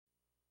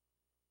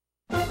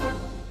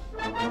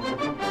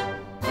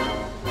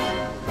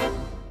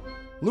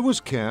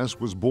Lewis Cass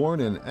was born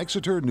in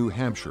Exeter, New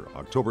Hampshire,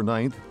 October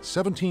 9,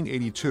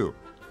 1782.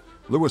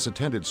 Lewis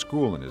attended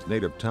school in his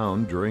native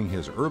town during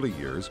his early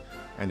years,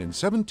 and in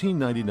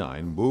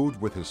 1799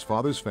 moved with his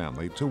father's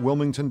family to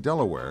Wilmington,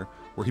 Delaware,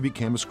 where he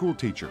became a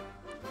schoolteacher.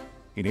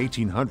 In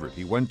 1800,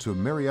 he went to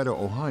Marietta,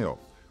 Ohio,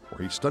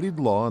 where he studied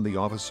law in the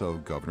office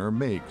of Governor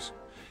Meigs,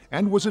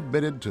 and was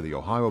admitted to the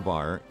Ohio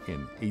bar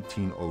in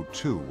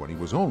 1802 when he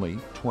was only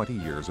 20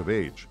 years of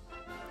age.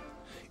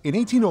 In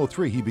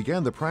 1803, he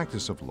began the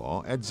practice of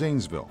law at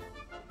Zanesville.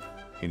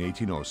 In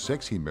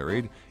 1806, he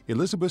married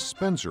Elizabeth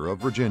Spencer of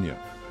Virginia.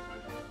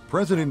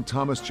 President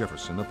Thomas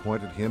Jefferson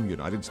appointed him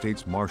United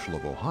States Marshal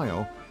of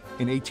Ohio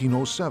in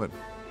 1807.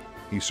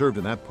 He served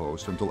in that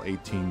post until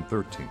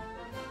 1813.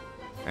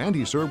 And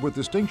he served with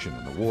distinction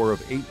in the War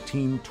of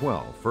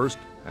 1812, first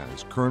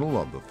as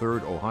Colonel of the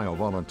 3rd Ohio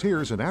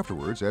Volunteers and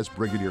afterwards as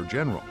Brigadier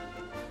General.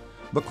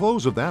 The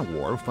close of that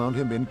war found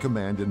him in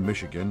command in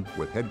Michigan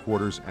with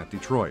headquarters at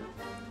Detroit.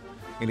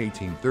 In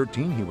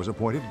 1813, he was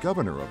appointed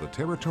governor of the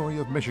Territory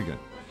of Michigan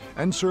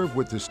and served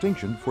with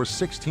distinction for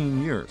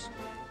 16 years.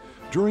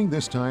 During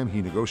this time,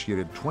 he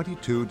negotiated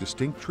 22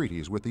 distinct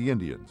treaties with the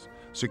Indians,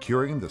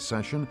 securing the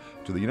cession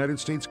to the United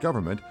States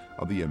government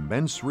of the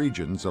immense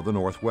regions of the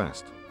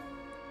Northwest.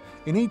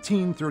 In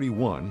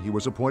 1831, he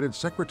was appointed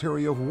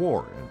Secretary of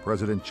War in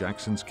President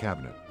Jackson's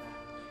cabinet.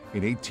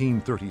 In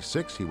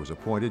 1836, he was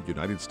appointed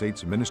United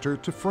States Minister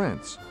to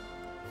France.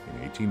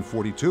 In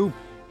 1842,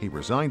 he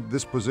resigned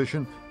this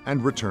position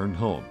and returned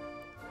home.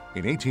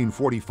 In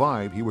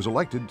 1845, he was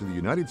elected to the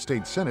United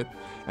States Senate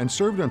and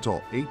served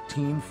until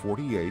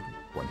 1848,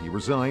 when he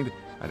resigned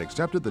and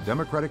accepted the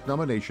Democratic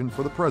nomination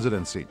for the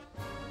presidency.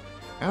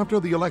 After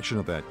the election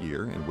of that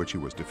year, in which he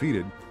was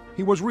defeated,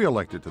 he was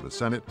re-elected to the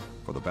Senate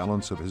for the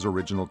balance of his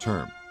original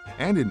term,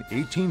 and in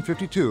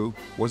 1852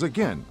 was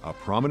again a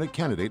prominent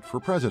candidate for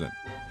president.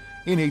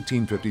 In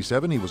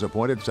 1857, he was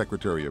appointed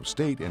Secretary of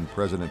State in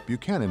President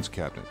Buchanan's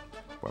cabinet.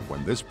 But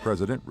when this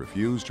president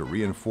refused to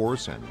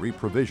reinforce and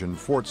re-provision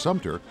Fort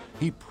Sumter,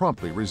 he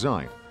promptly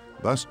resigned,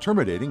 thus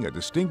terminating a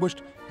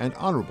distinguished and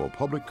honorable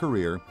public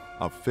career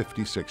of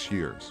 56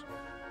 years.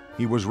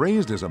 He was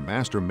raised as a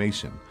master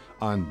mason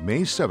on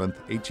May 7,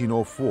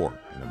 1804,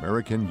 in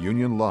American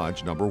Union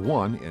Lodge No.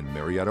 1 in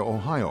Marietta,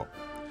 Ohio.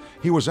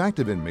 He was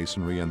active in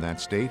Masonry in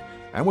that state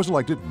and was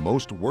elected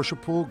Most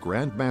Worshipful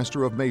Grand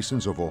Master of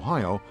Masons of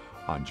Ohio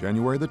on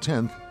January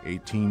 10,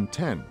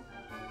 1810.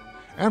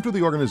 After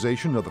the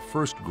organization of the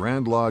First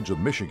Grand Lodge of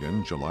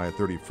Michigan, July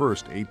 31,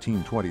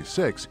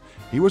 1826,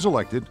 he was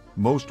elected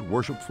Most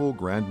Worshipful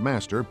Grand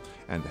Master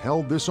and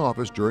held this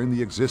office during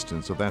the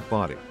existence of that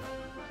body.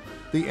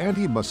 The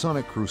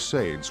anti-Masonic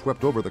crusade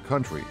swept over the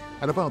country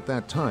at about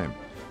that time,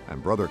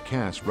 and Brother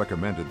Cass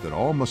recommended that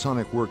all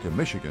Masonic work in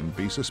Michigan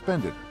be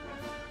suspended.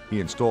 He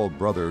installed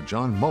Brother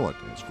John Mullet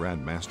as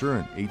Grand Master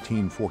in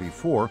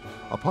 1844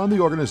 upon the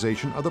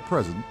organization of the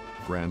present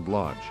Grand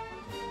Lodge.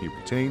 He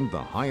retained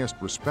the highest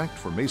respect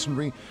for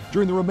Masonry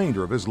during the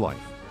remainder of his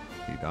life.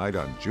 He died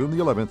on June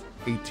 11,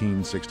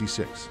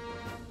 1866.